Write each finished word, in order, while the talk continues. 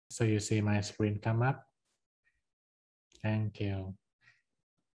So you see my screen come up? Thank you.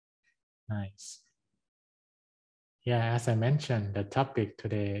 Nice. Yeah, as I mentioned, the topic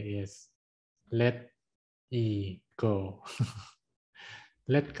today is let E go.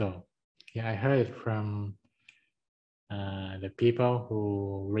 Let go. Yeah, I heard it from the people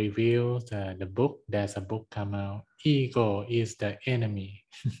who review the book. There's a book come out. Ego is the enemy.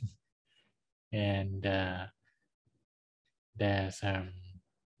 And there's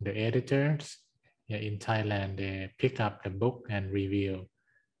the editors in Thailand. They pick up the book and review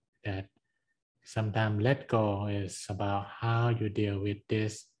that sometimes let go is about how you deal with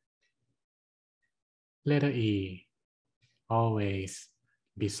this letter E always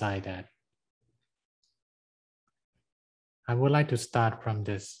beside that. I would like to start from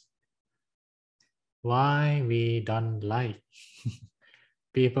this. Why we don't like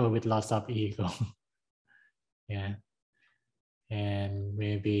people with lots of ego. Yeah. And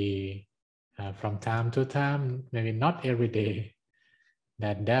maybe from time to time, maybe not every day,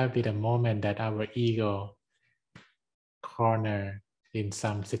 that there'll be the moment that our ego corner in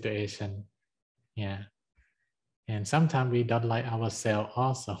some situation. Yeah. And sometimes we don't like ourselves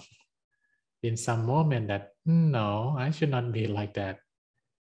also. In some moment that, no, I should not be like that.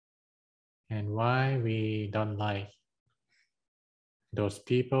 And why we don't like those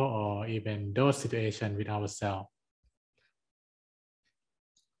people or even those situations with ourselves.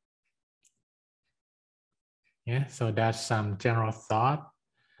 Yeah, so that's some general thought.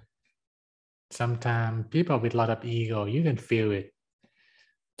 Sometimes people with a lot of ego, you can feel it,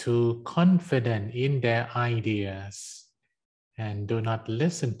 too confident in their ideas and do not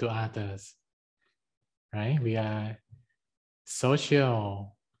listen to others, right? We are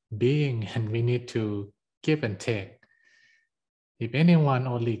social being and we need to give and take. If anyone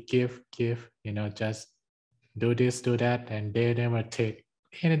only give, just do this, do that, and they never take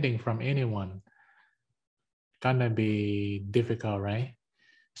anything from anyone, gonna be difficult, right?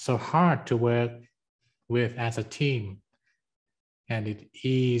 So hard to work with as a team. And it's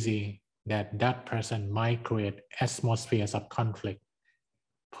easy that that person might create atmospheres of conflict,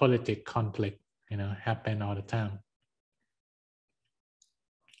 politic conflict, happen all the time.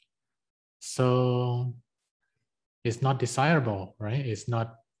 So it's not desirable, right? It's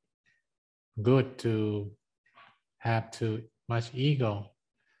not good to have too much ego.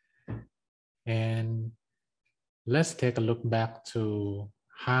 And let's take a look back to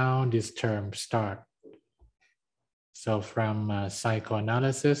how this term start. So from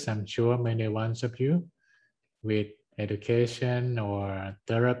psychoanalysis, I'm sure many ones of you with education or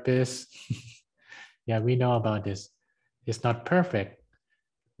therapists, yeah, we know about this. It's not perfect,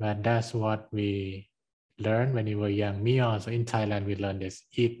 but that's what we learned when we were young. Me also in Thailand, we learned this.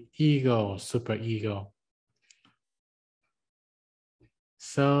 Ego, super ego.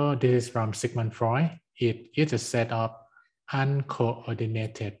 So this is from Sigmund Freud. It is a set of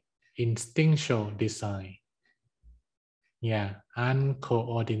uncoordinated instinctual design. Yeah,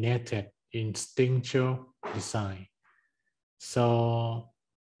 uncoordinated instinctual design. So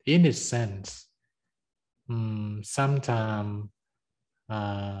in this sense, sometimes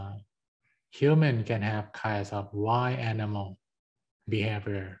human can have kinds of wild animal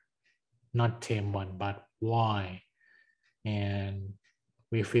behavior, not tame one, but wild. And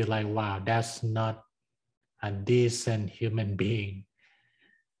we feel like, wow, that's not a decent human being.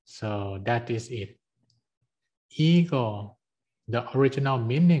 So that is it. Ego, the original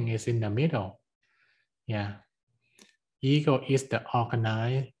meaning is in the middle. Yeah. Ego is the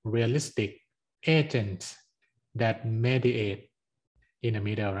organized, realistic agent that mediate in the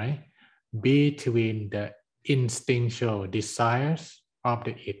middle, right? Between the instinctual desires of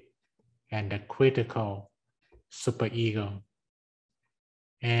the it and the critical superego.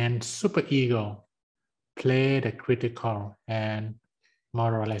 And superego play the critical and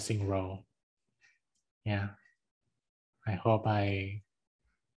moralizing role. Yeah. I hope I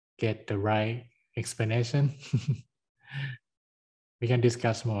get the right explanation. We can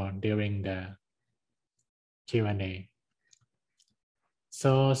discuss more during the Q&A.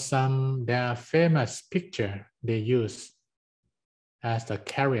 So there are famous picture they use as the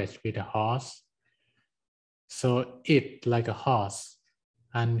carriage with a horse. So it like a horse,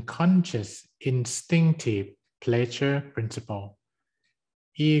 unconscious, instinctive pleasure principle.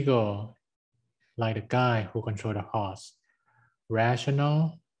 Ego like the guy who controls the horse.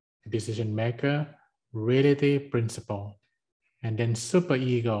 Rational, decision maker, reality principle. And then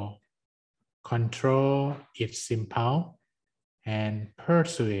superego, control its impulse and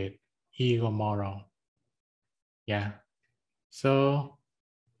persuade ego moral. Yeah. So,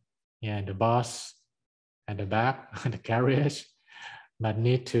 yeah, the boss at the back, the carriage, but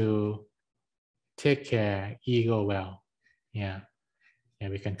need to take care ego well. Yeah. Yeah,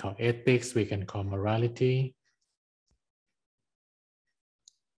 we can call ethics, we can call morality.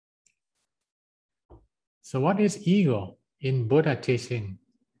 So what is ego in Buddha teaching?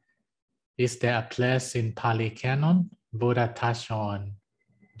 Is there a place in Pali Canon? Buddha touched on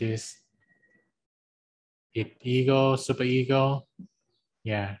this. Ego, superego.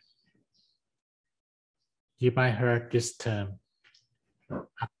 Yeah. You might heard this term,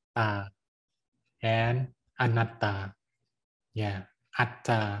 atta and anatta. Yeah.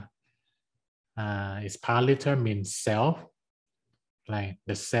 Atta is Pali term, means self, like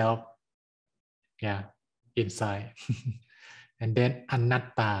the self, yeah, inside. And then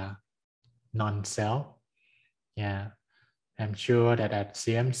anatta, non-self. Yeah. I'm sure that at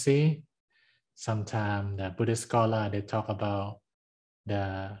CMC, sometimes the Buddhist scholar, they talk about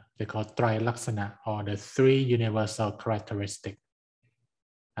they call Trilaksana, or the three universal characteristics.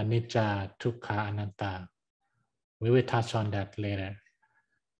 Anicca, Dukkha, Anatta. We will touch on that later.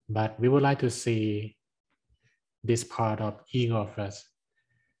 But we would like to see this part of ego first.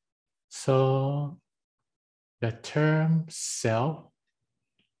 So the term self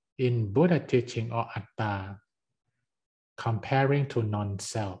in Buddha teaching, or atta, comparing to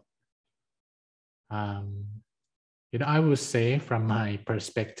non-self. I would say from my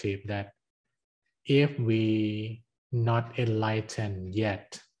perspective that if we not enlightened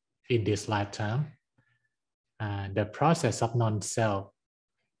yet in this lifetime, the process of non-self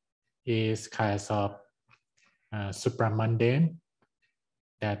is kind of supramundane,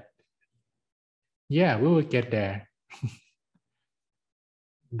 that yeah, we will get there,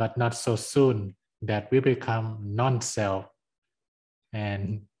 but not so soon that we become non-self.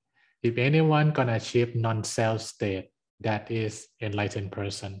 And if anyone can achieve non-self state, that is enlightened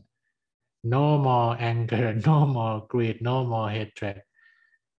person. No more anger, no more greed, no more hatred.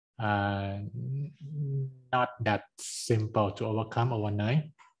 Not that simple to overcome overnight.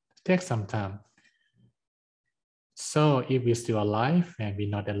 It takes some time. So if we're still alive and we're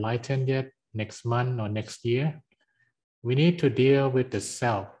not enlightened yet, next month or next year, we need to deal with the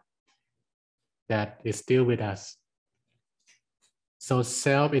self that is still with us. So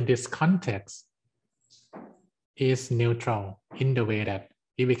self in this context is neutral in the way that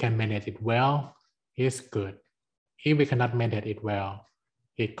if we can manage it well, it's good. If we cannot manage it well,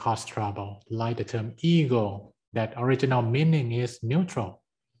 it causes trouble. Like the term ego, that original meaning is neutral.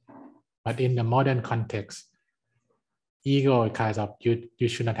 But in the modern context, ego is kind of, you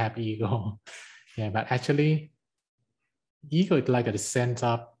should not have ego. Yeah, but actually, ego is like a sense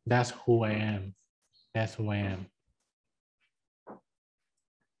of, that's who I am. That's who I am.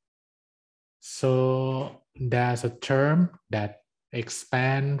 So there's a term that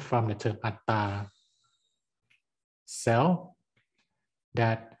expands from the term atta, self,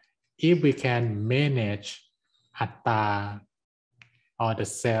 that if we can manage atta or the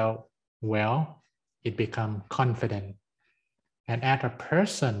self well, it becomes confident. And as a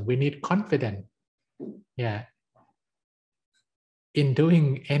person, we need confidence. Yeah. In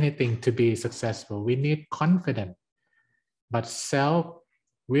doing anything to be successful, we need confidence. But self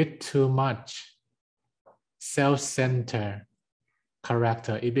with too much self-centered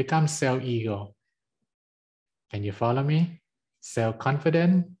character, it becomes self-ego. Can you follow me?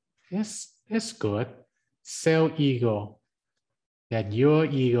 Self-confident, yes, it's good. Self-ego, that your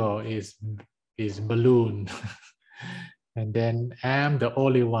ego is balloon. And then I'm the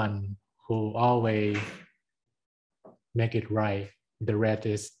only one who always make it right. The rest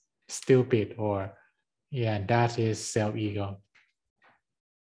is stupid, or yeah, that is self-ego.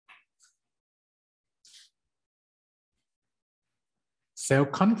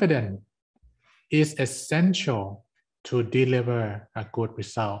 Self-confidence is essential to deliver a good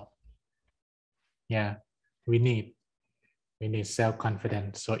result. Yeah, we need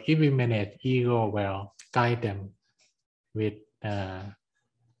self-confidence. So if we manage ego well, guide them with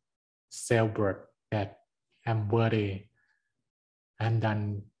self-worth, that I'm worthy, I'm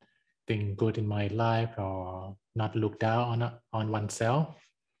done things good in my life, or not look down on oneself.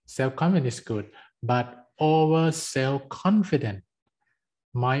 Self-confidence is good, but over self-confidence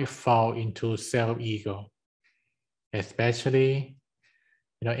might fall into self-ego. Especially,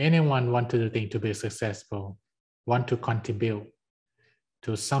 anyone want to do things to be successful, want to contribute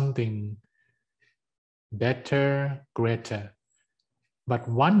to something better, greater. But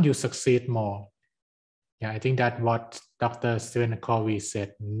once you succeed more, yeah, I think that what Dr. Stephen Covey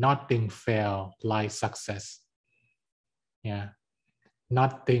said, nothing fails like success. Yeah,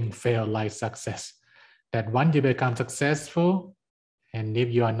 nothing fails like success. That once you become successful, and if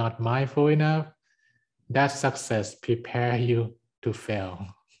you are not mindful enough, that success prepare you to fail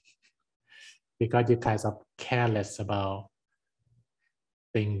because you're kind of careless about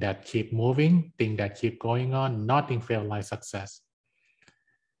things that keep moving, things that keep going on. Nothing feels like success.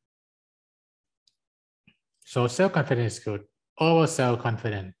 So self-confidence is good. Over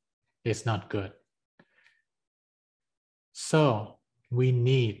self-confidence is not good. So we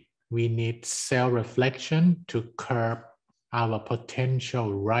need self-reflection to curb our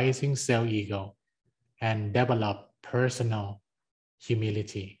potential rising self-ego and develop personal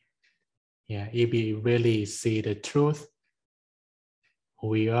humility. Yeah, if we really see the truth, who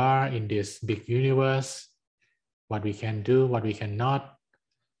we are in this big universe, what we can do, what we cannot,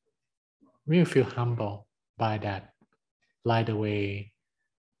 we feel humble by that. Like the way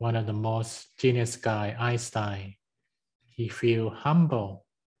one of the most genius guy, Einstein, he feel humble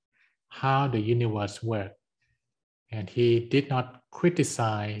how the universe works. And he did not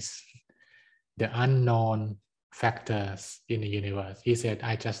criticize the unknown factors in the universe. He said,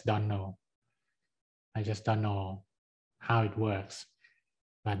 I just don't know. I just don't know how it works.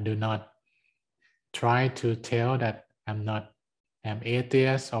 But do not try to tell that I'm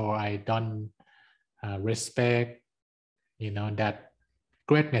atheist or I don't respect, that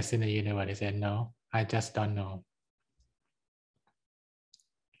greatness in the universe. He said, no, I just don't know.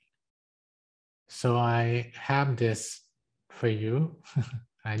 So I have this for you.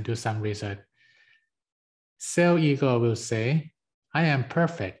 I do some research. Self-ego will say, I am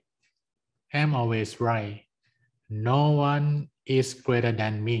perfect. I'm always right. No one is greater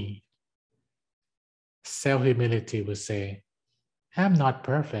than me. Self-humility will say, I'm not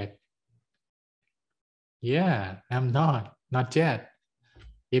perfect. Yeah, I'm not yet.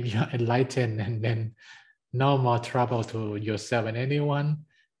 If you're enlightened and then no more trouble to yourself and anyone,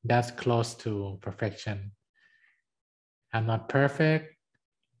 that's close to perfection. I'm not perfect.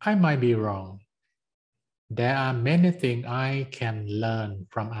 I might be wrong. There are many things I can learn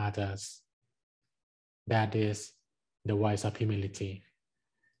from others. That is the voice of humility.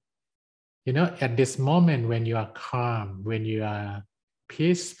 At this moment when you are calm, when you are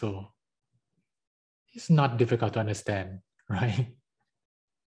peaceful, it's not difficult to understand, right?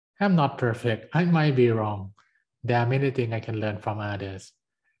 I'm not perfect. I might be wrong. There are many things I can learn from others.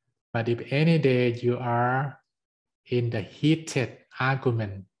 But if any day you are in the heated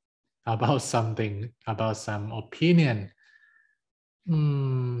argument about something, about some opinion,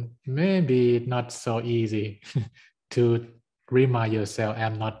 maybe not so easy to remind yourself,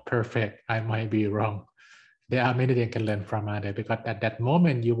 I'm not perfect. I might be wrong. There are many things you can learn from others because at that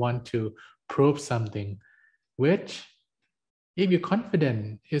moment you want to prove something, which if you're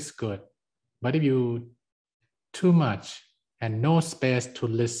confident is good. But if you too much and no space to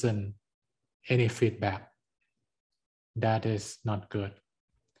listen any feedback, that is not good.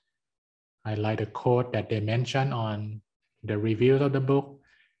 I like the quote that they mentioned on the reviews of the book.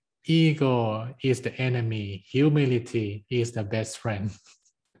 Ego is the enemy. Humility is the best friend.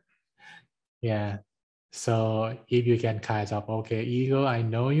 Yeah. So if you can kind of, okay, ego, I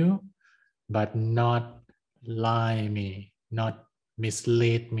know you, but not lie me, not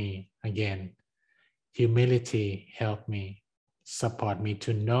mislead me again. Humility help me, support me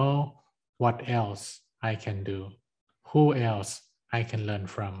to know what else I can do, who else I can learn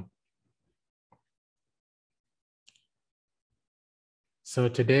from. So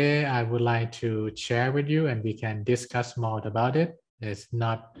today I would like to share with you and we can discuss more about it. It's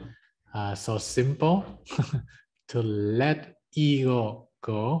not so simple to let ego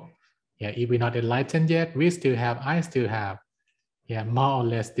go. Yeah, if we're not enlightened yet, I still have. Yeah, more or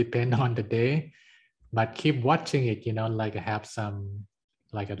less depend on the day, but keep watching it, like have some,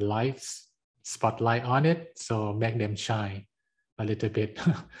 like a spotlight on it. So make them shine a little bit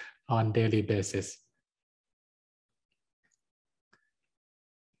on daily basis.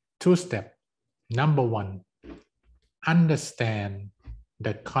 2 steps. Number 1, understand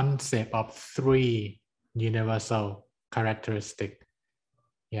the concept of 3 universal characteristics.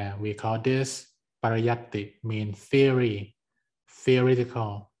 Yeah, we call this parayatti, mean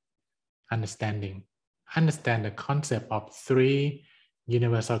theoretical understanding. Understand the concept of 3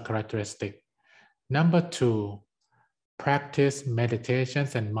 universal characteristics. Number 2, practice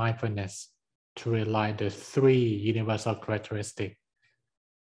meditations and mindfulness to realize the 3 universal characteristics.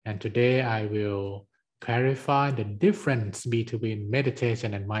 And today I will clarify the difference between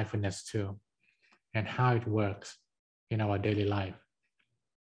meditation and mindfulness too, and how it works in our daily life.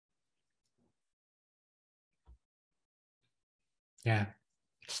 Yeah.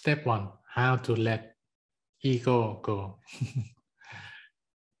 Step 1, how to let ego go.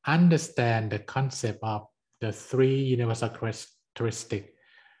 Understand the concept of the 3 universal characteristics.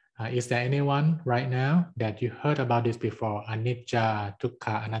 Is there anyone right now that you heard about this before? Anicca,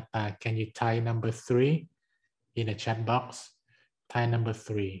 Dukkha, Anatta. Can you type number 3 in the chat box? Type number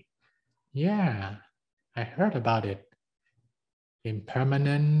 3. Yeah, I heard about it.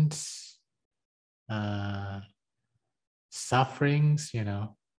 Impermanence, sufferings,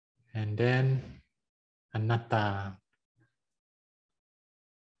 and then Anatta.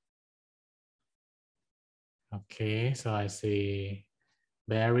 Okay, so I see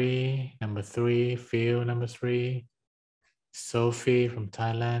Barry, number 3, Phil, number 3, Sophie from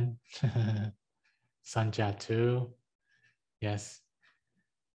Thailand, Sanja too. Yes.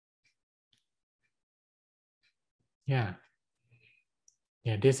 Yeah.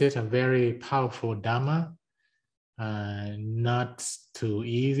 Yeah, this is a very powerful Dhamma. Not too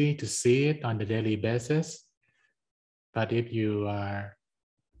easy to see it on the daily basis. But if you are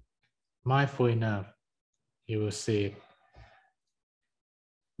mindful enough, you will see it.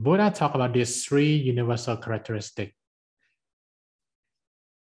 Buddha talked about these 3 universal characteristics: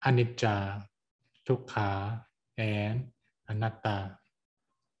 anicca, dukkha, and anatta.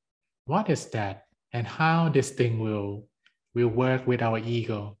 What is that? And how this thing will work with our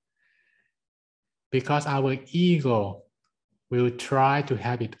ego? Because our ego will try to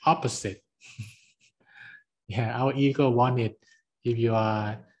have it opposite. Yeah, our ego want it. If you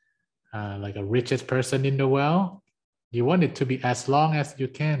are like a richest person in the world, you want it to be as long as you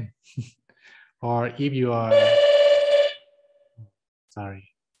can. Or if you are, sorry,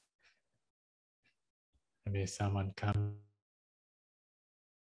 maybe someone come.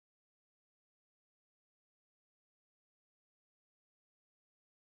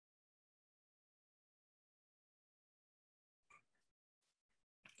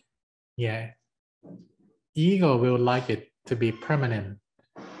 Yeah, ego will like it to be permanent.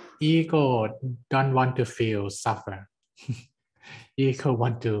 Ego don't want to feel suffer. Ego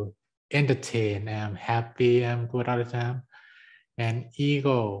want to entertain. I'm happy, I'm good all the time. And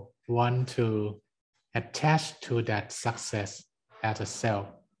ego want to attach to that success as a self.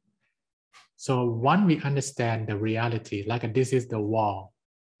 So once we understand the reality, like this is the wall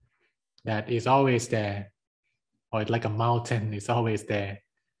that is always there, or it's like a mountain, it's always there.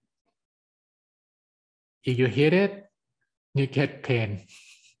 If you hit it, you get pain.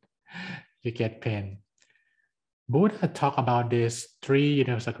 You get pain. Buddha talk about these 3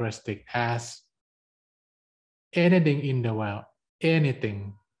 universal characteristics as anything in the world,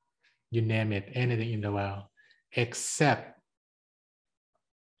 anything, you name it, anything in the world, except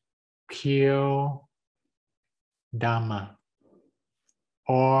pure Dhamma,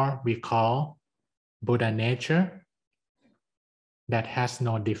 or we call Buddha nature, that has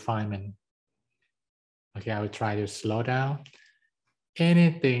no defilement. Okay, I will try to slow down.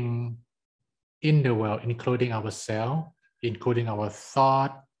 Anything in the world, including ourselves, including our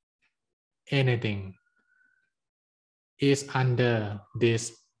thought, anything is under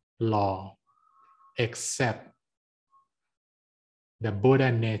this law, except the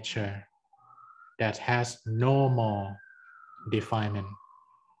Buddha nature that has no more defilement.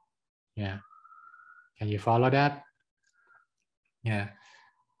 Yeah. Can you follow that? Yeah.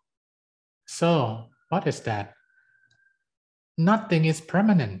 So what is that? Nothing is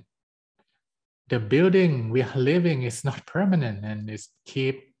permanent. The building we are living is not permanent and it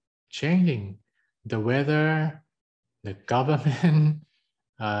keep changing. The weather, the government,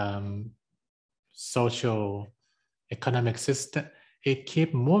 social, economic system, it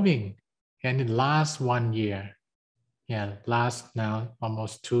keep moving, and it lasts 1 year. Yeah, last now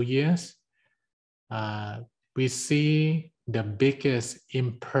almost 2 years. We see the biggest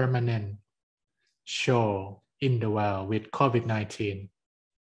impermanent show in the world with COVID-19.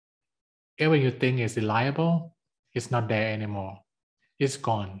 Everything you think is reliable, it's not there anymore. It's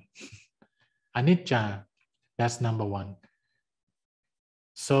gone. Anicca, that's number 1.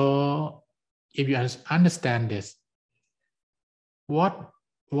 So if you understand this, what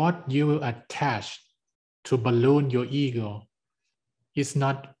you will attach to balloon your ego is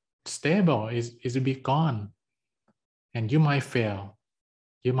not stable, is will be gone. And you might fail.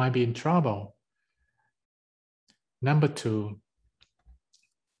 You might be in trouble. Number 2,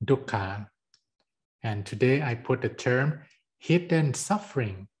 dukkha. And today I put the term hidden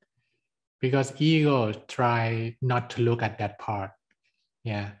suffering because ego try not to look at that part.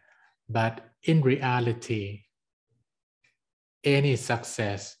 Yeah. But in reality, any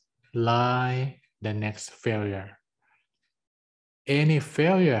success lie the next failure. Any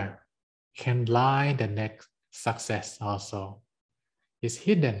failure can lie the next success also. It's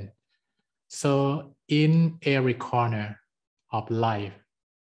hidden. So in every corner of life,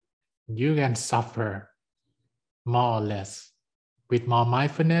 you can suffer more or less, With more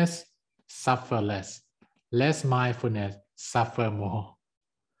mindfulness, suffer less. Less mindfulness, suffer more.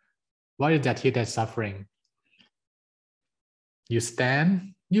 What is that hidden suffering? You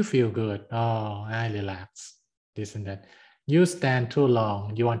stand, you feel good. Oh, I relax. This and that. You stand too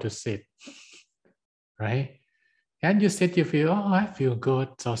long, you want to sit. Right? And you sit, you feel, oh, I feel good.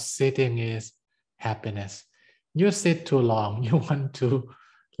 So sitting is happiness. You sit too long, you want to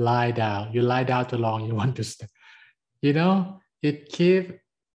lie down. You lie down too long, you want to stand. You know, it keeps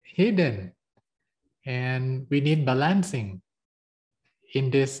hidden. And we need balancing. In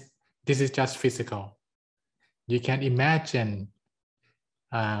this is just physical. You can imagine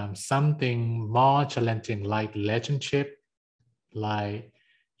something more challenging like relationship, like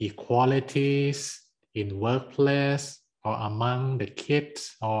equalities in workplace or among the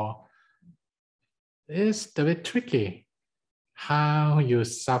kids, or it's a bit tricky how you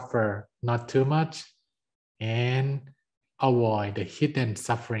suffer not too much and avoid the hidden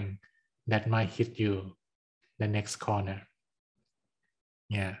suffering that might hit you the next corner.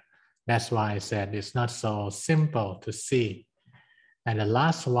 Yeah, that's why I said it's not so simple to see. And the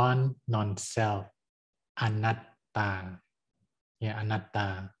last one, non-self, anatta. Yeah,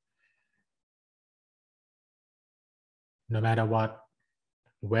 anatta. No matter what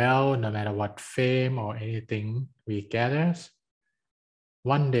wealth, no matter what fame or anything we gather,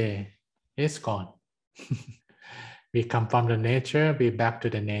 one day it's gone. We come from the nature, we back to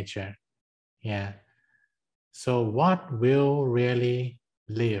the nature. Yeah. So what will really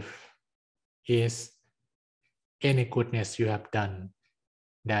live is any goodness you have done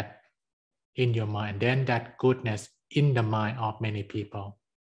that in your mind, then that goodness in the mind of many people.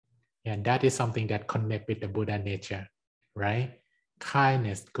 And that is something that connect with the Buddha nature, right?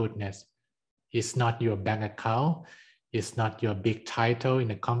 Kindness, goodness. It's not your bank account. It's not your big title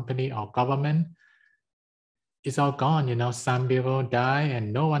in a company or government. It's all gone. You know, some people die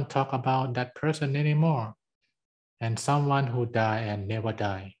and no one talk about that person anymore. And someone who died and never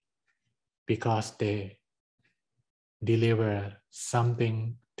die because they deliver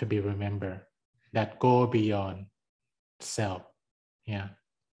something to be remembered that go beyond self. Yeah.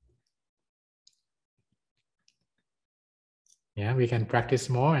 Yeah, we can practice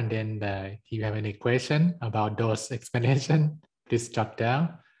more, and then if you have any question about those explanation, please jot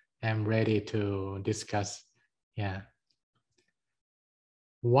down. I'm ready to discuss. Yeah.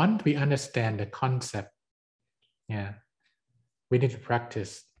 Once we understand the concept, yeah, we need to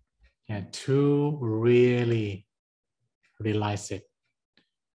practice, yeah, to really realize it.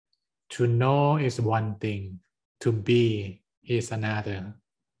 To know is one thing, to be is another.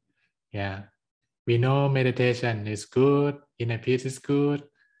 Yeah. We know meditation is good, inner peace is good,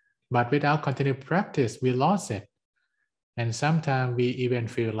 but without continued practice, we lost it. And sometimes we even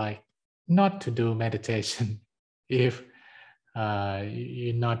feel like not to do meditation. If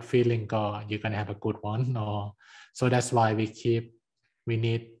you're not feeling God, you're gonna have a good one. Or so that's why we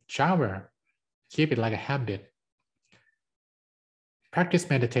need shower, keep it like a habit. Practice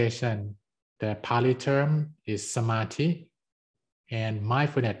meditation. The Pali term is samadhi and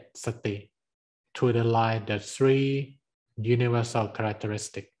mindfulness sati to realize the three universal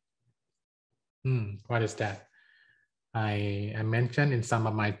characteristics. What is that? I mentioned in some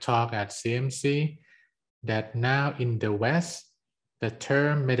of my talk at CMC that now in the West, the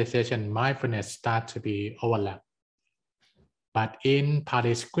term meditation mindfulness start to be overlapped. But in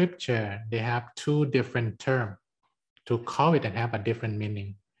Pali scripture, they have two different terms to call it and have a different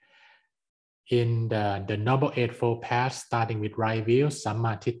meaning. In the Noble Eightfold Path, starting with right view,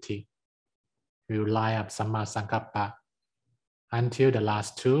 Samma Titti, we rely on Samma Sankappa, until the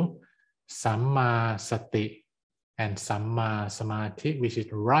last two, Samma Sati and Samma Samadhi, which is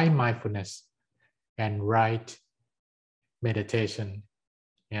right mindfulness and right meditation,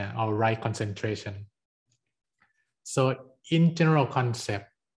 yeah, or right concentration. So in general concept,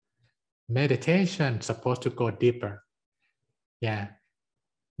 meditation supposed to go deeper. Yeah,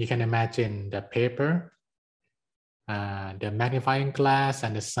 you can imagine the paper, the magnifying glass,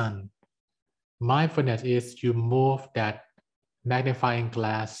 and the sun. Mindfulness is you move that magnifying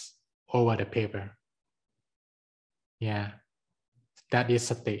glass over the paper. Yeah, that is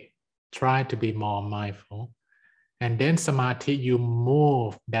sati. Try to be more mindful. And then samadhi, you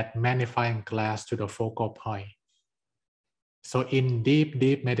move that magnifying glass to the focal point. So in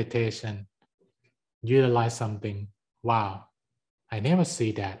deep meditation, you realize something. Wow, I never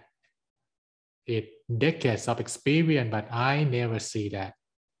see that. It decades of experience, but I never see that.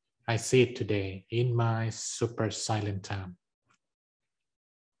 I see it today in my super silent time.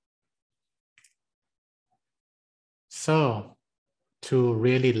 So to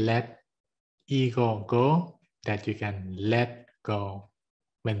really let ego go, that you can let go.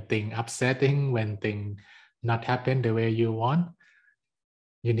 When things upsetting, when things not happen the way you want,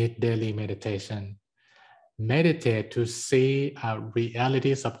 you need daily meditation. Meditate to see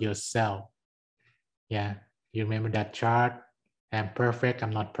realities of yourself. Yeah, you remember that chart? I'm perfect,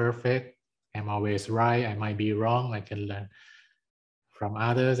 I'm not perfect. I'm always right, I might be wrong. I can learn from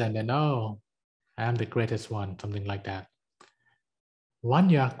others and then, oh, I'm the greatest one, something like that. When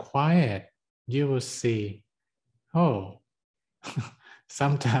you are quiet, you will see, oh,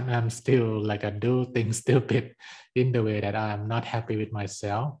 sometimes I'm still like I do things stupid in the way that I'm not happy with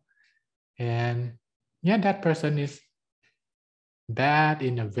myself. And yeah, that person is bad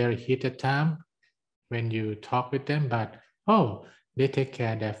in a very heated time when you talk with them, but oh, they take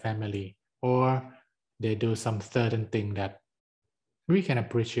care of their family or they do some certain thing that we can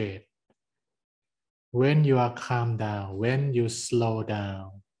appreciate. When you are calm down, when you slow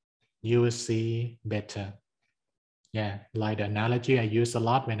down, you will see better. Yeah, like the analogy I use a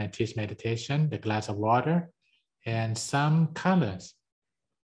lot when I teach meditation, the glass of water and some colors.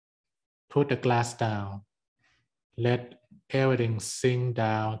 Put the glass down. Let everything sink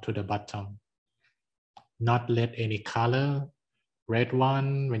down to the bottom. Not let any color, red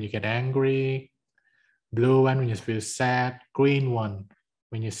one when you get angry, blue one when you feel sad, green one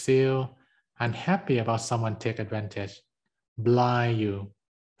when you feel unhappy about someone take advantage, blind you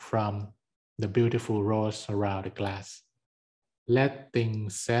from the beautiful rose around the glass. Let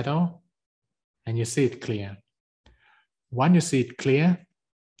things settle and you see it clear. Once you see it clear,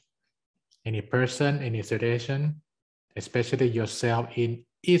 any person, any situation, especially yourself in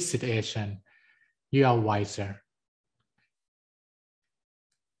each situation, you are wiser.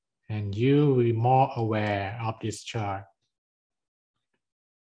 And you will be more aware of this chart.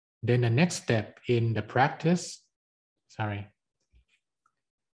 Then the next step in the practice,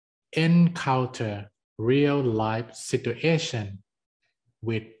 encounter real life situation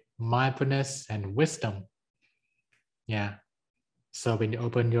with mindfulness and wisdom. Yeah. So when you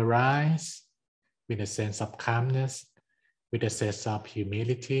open your eyes with a sense of calmness, with a sense of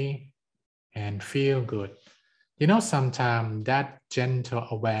humility and feel good. You know, sometimes that gentle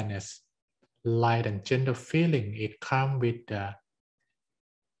awareness, light and gentle feeling, it comes with the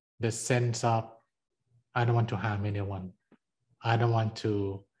sense of, I don't want to harm anyone. I don't want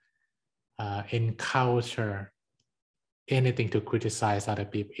to encounter anything to criticize other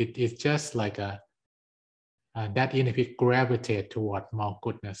people. It's just like that individual gravitate toward more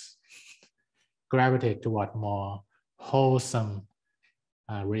goodness, gravitate toward more wholesome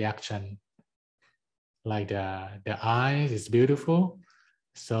reaction. Like the eyes is beautiful,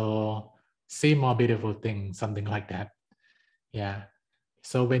 so see more beautiful things, something like that. Yeah.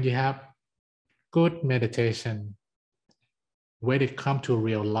 So when you have good meditation, when it comes to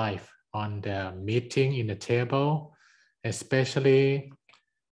real life on the meeting in the table, especially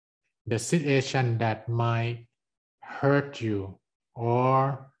the situation that might hurt you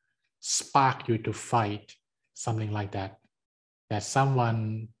or spark you to fight, something like that, that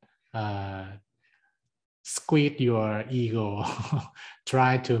someone squeeze your ego,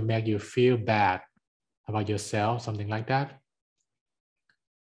 try to make you feel bad about yourself, something like that.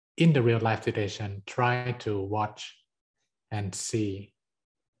 In the real life situation, try to watch and see.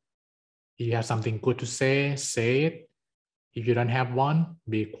 If you have something good to say it. If you don't have one,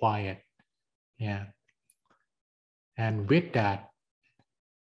 be quiet. Yeah. And with that,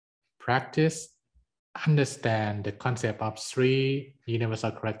 practice, understand the concept of 3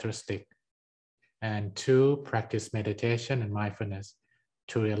 universal characteristics. And 2, practice meditation and mindfulness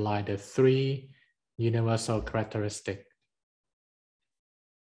to realize the 3 universal characteristics.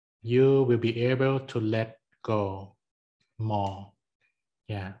 You will be able to let go more.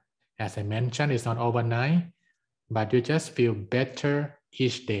 Yeah. As I mentioned, it's not overnight, but you just feel better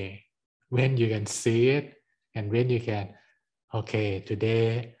each day when you can see it and when you can, okay,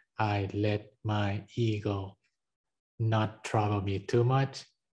 today I let my ego not trouble me too much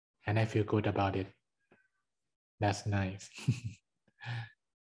and I feel good about it. That's nice.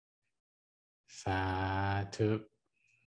 Sadhu.